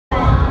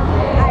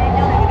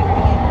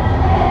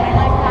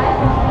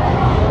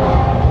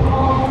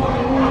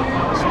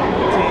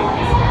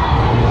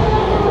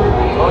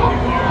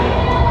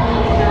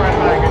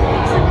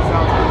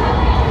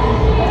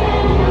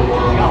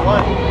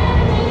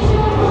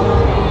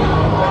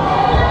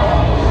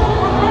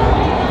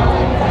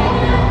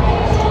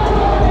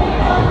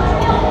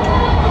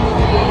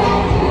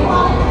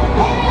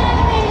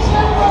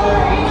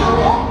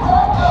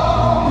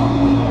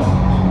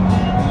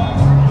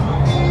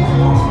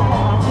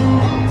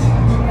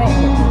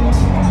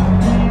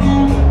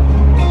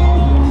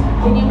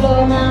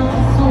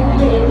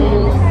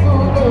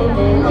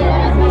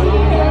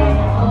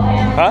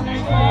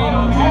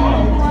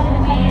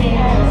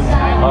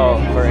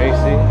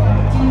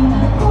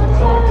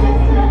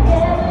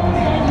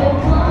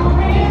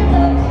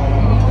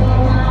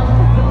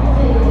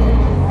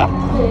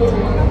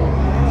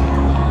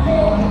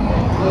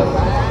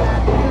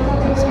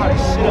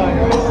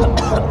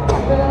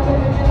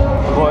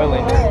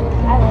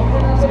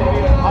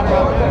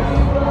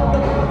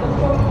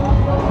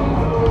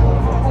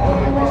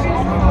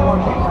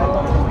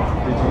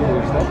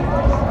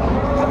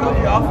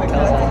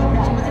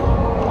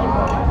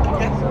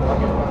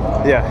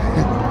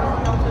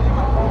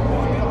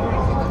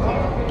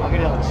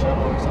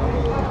Shuttle or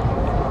something.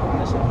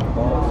 That shit was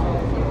balls.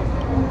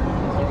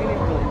 Like, we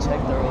didn't really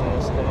check thoroughly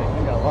yesterday.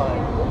 I got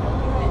lying.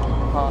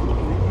 Huh?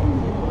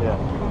 Yeah.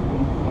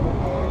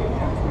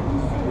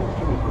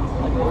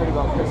 Like, worried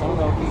about Chris. I don't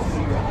know if he's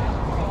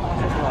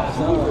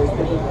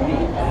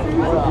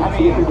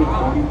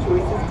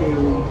choices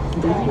daily.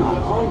 Dine on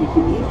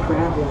all-you-can-eat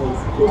crab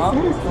legs with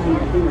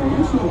satisfying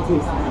international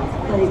taste buds,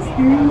 but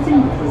experiencing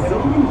the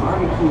Brazilian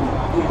barbecue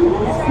and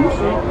more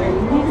sushi and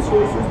more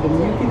choices than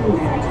you can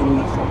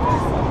imagine.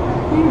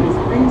 Famous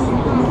brings you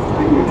the most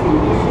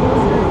entertaining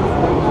shows and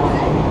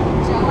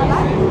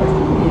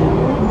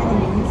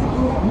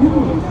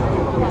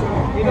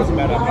It doesn't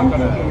matter. I'm not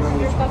gonna.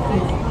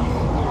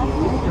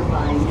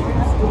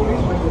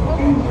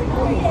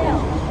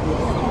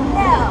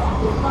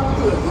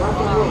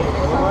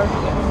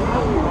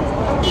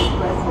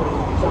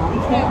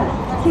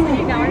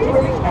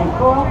 And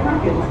Coral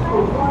Perkins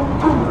for one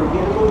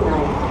unforgettable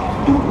night.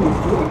 Don't miss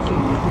your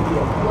chance to be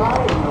a fly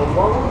in the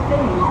wall of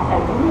fame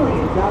at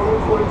 $1,000,000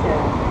 for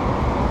 10.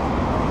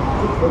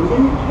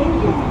 Lieutenant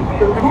Katie,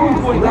 the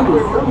longest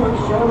running summer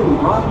show in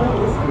Broadway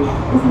history,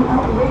 is an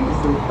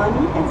outrageously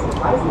funny and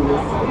surprisingly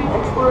sweet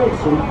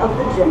exploration of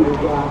the gender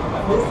gap.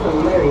 This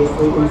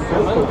hilariously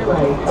insightful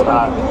play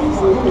about the ways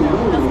men and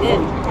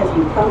women has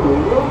become a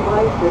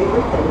worldwide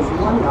favorite that has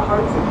won the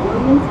hearts of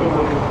millions in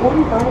over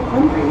 45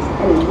 countries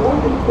and in more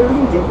than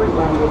 30 different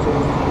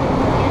languages.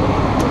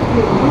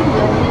 If you're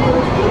ready for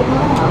a good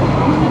laugh,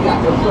 we got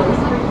the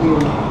place for you.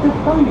 The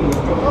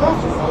funniest and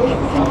best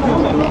escapes and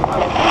comedy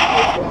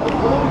that the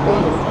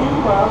world-famous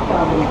improv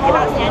comedy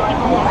club.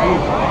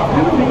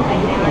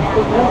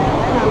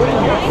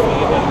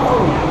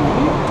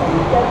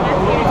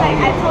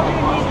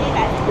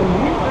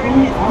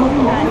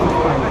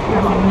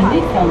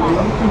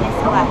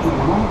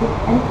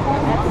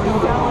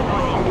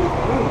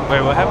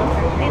 Wait, what happened?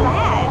 They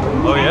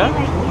laughed. Oh, yeah?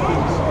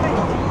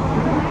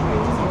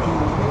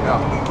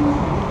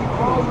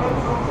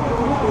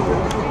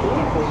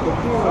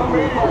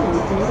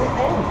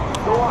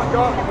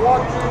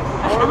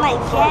 I'm like,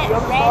 get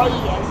ready.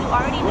 You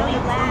already know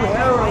you laughed.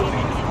 Why are you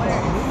making it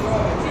worse?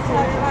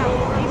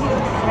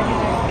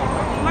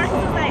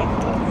 Marcus was like,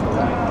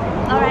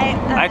 alright.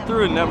 I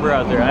threw a number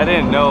out there. I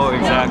didn't know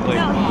exactly.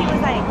 No, he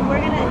was like,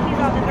 he's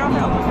all, the girls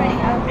are almost ready.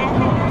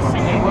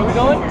 Where are we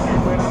going?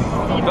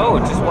 Go,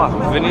 just walk.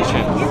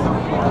 Venetian.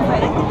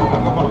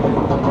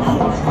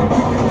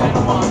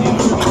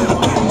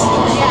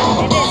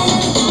 Yeah, it is.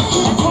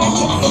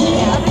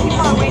 Yeah, other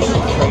people are waiting to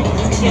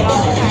get on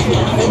the time.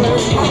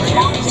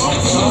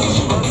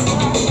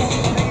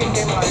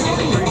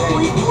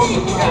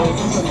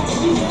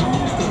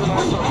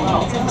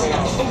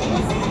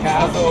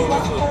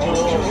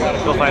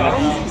 Go find it.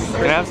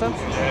 Can I have some?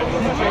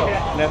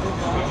 No.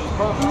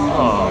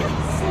 Oh.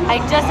 I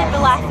just did the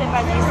last sip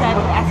as you said,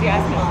 as you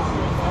asked me.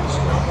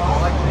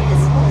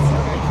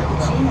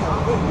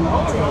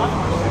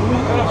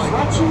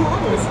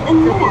 And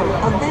more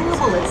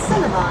available at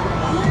Cinnabon.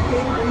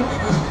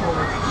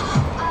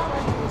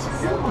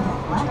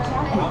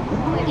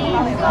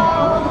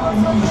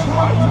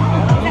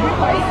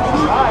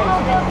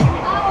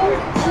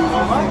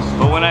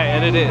 But when I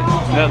edit it,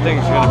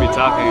 nothing's gonna be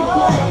talking.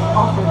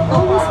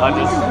 I'll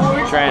just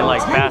try and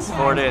like fast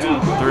forward it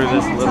through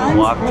this little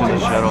walk to the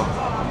shuttle.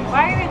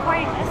 Why are you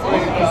recording this?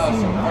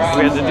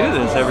 We have to do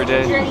this every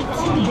day.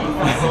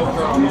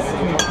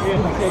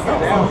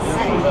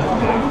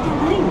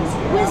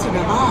 Wizard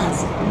of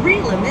Oz,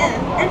 Reel 'em in,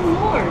 and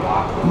more.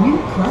 New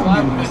club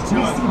members receive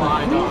a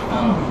free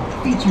phone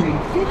featuring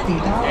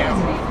 $50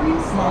 in free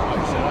slot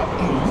play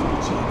and many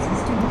chances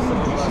to win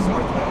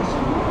additional cash.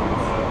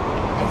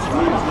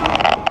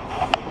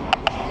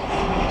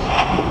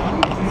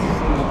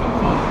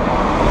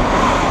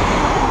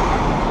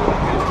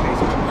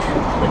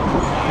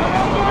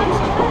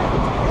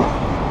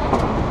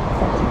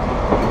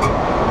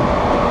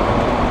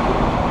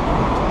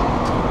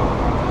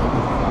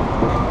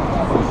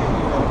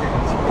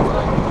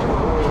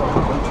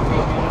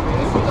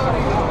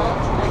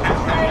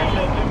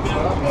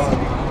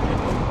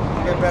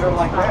 Better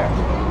like that.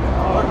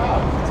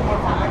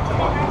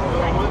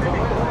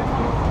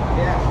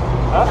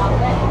 Huh?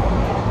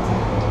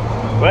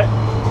 What?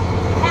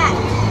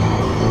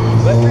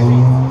 What?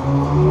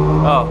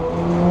 Oh.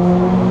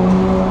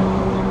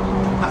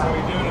 Are we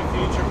doing a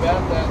future bet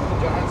that the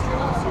Giants are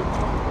going to Super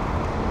Bowl?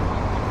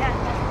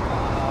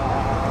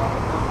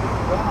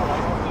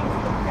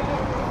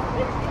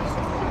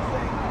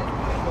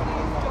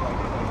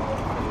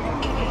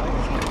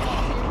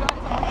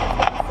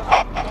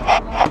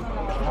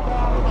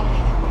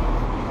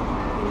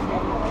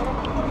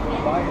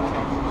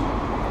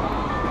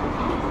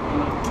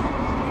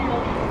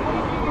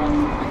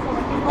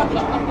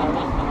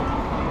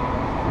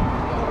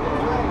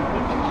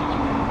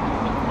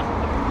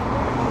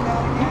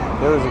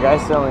 There was a guy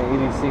selling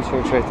EDC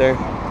shirts right there.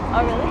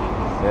 Oh, really?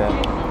 Yeah.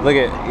 Look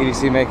at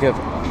EDC makeup.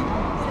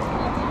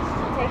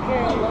 Take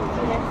your look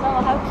to this.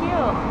 Oh, how cute.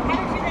 How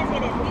did you guys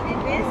get it? We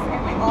did this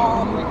and like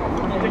all.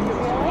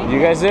 Really? You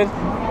guys did?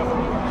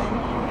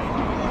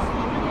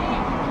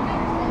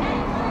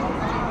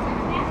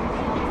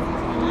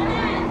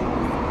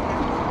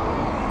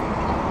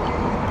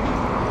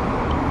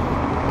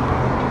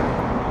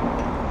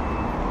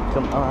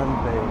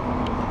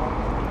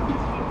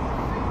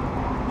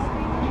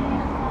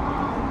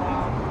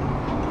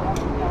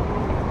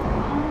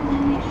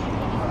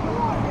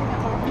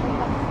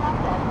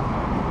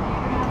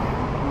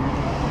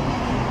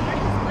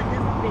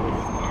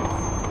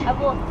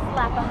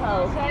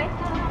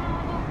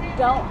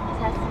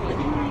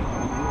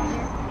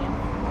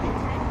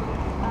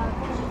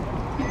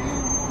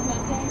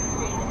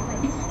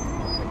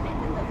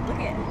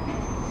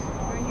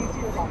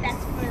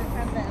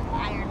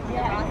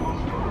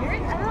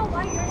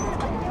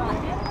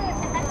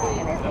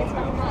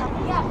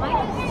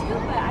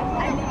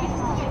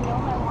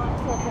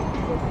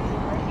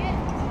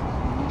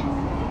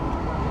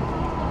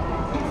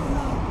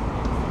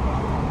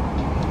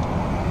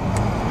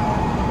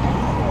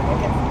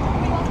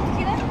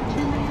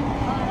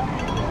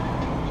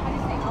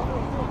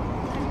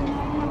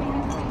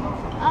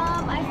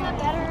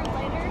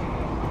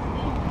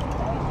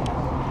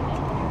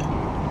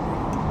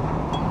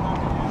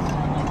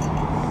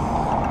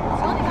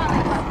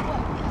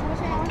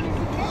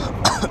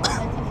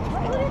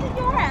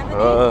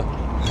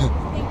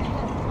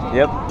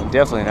 Yep,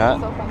 definitely not.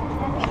 So funny.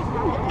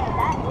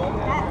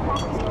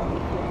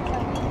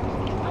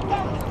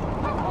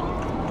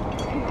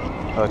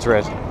 Oh, it's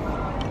red.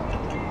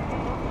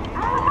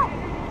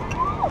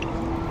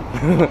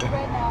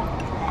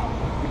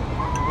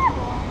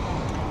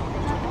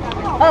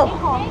 Oh.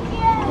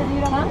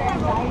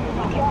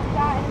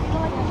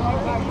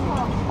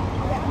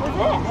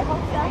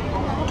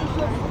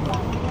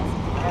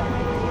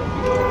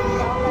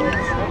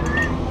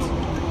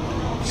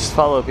 Just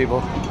follow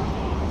people.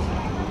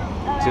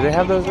 Do they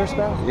have those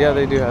wristbands? Yeah,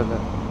 they do have them.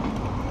 He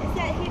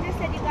just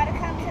said you gotta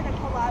come to the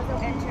Palazzo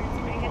entrance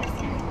and you're gonna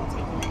see people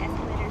taking the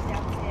escalators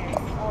downstairs.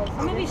 Oh,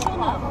 so maybe show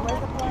them. Where's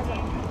the Palazzo?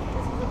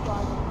 This is the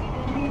Palazzo.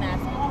 I'm gonna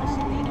ask you a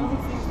question. Do you know who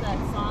sings that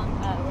song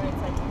where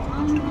it's like,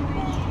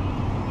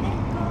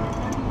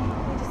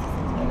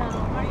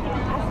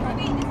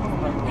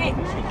 hey.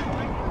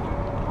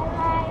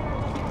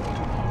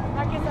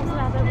 Marcus, I'm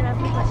gonna ask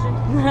you a question.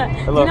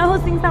 Hello. Do you know who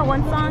sings that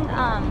one song?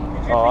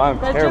 Oh, I'm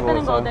Let's terrible Drippin' at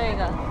and Go. songs. There you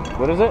go.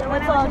 What is it?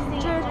 What song?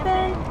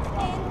 Drippin'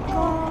 and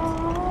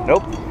Go.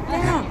 Nope.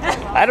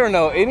 I don't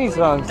know any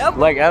songs,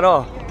 like at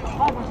all.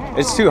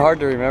 It's too hard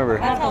to remember.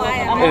 That's how I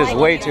am. It is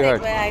way too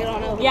hard.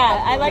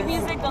 Yeah, I like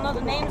music, don't know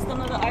the names, don't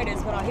know the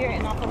artists, but I'll hear it.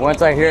 And I'll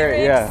Once I hear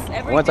it,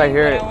 yeah. Once I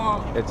hear it, I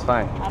won't. it's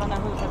fine. I don't know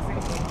who the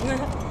fuck sings it.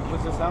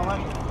 What's it sound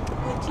like?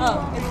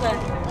 Oh, it's the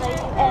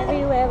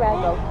everywhere I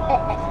go.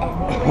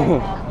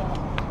 Everywhere I go.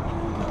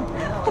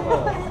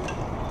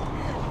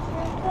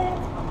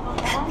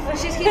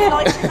 She's keeping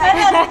going. She's like,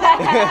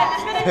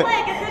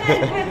 it's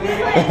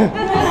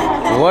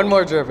gonna click. One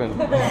more dripping. She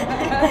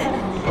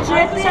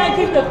has to try to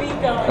keep the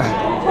beat going.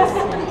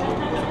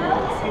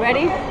 You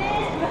ready?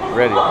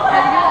 Ready.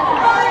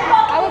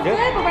 I was good,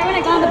 but right when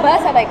I got on the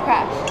bus, I like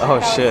crashed. Oh,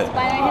 shit. When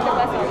I hit the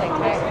bus, I was like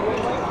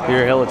tired.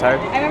 You're hella tired?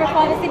 I remember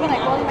falling asleep and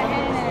like holding my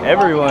head in and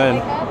Everyone.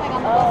 wake up, like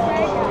on the bus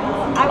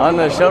ride. On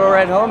the shuttle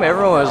ride home,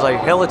 everyone was like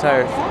hella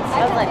tired.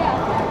 I was like,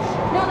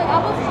 no, like I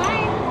was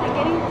fine. Like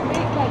getting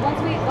like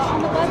once we got on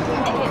the bus,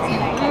 it hit me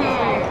like I was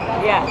tired.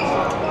 Yeah,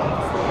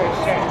 for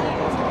sure.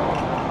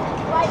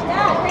 Like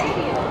that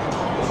radio.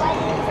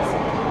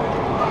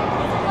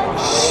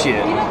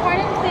 Shit. You know,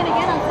 Carnage played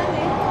again on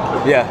Sunday.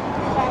 Yeah.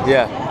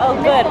 Yeah. Oh,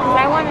 good. Because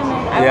I want to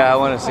know. Yeah, I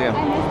want to see him.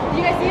 I missed. Did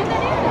you guys see him that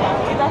day?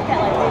 We left at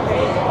like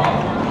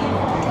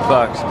 3:30.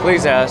 Fuck.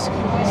 Please ask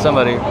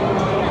somebody.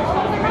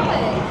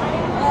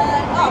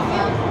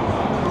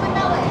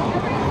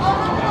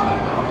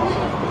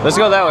 Let's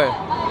go that way.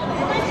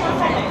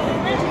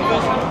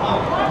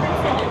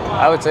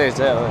 I would say it's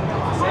that way.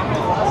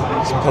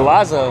 It's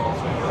Palazzo.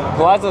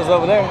 Palazzo's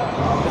over there.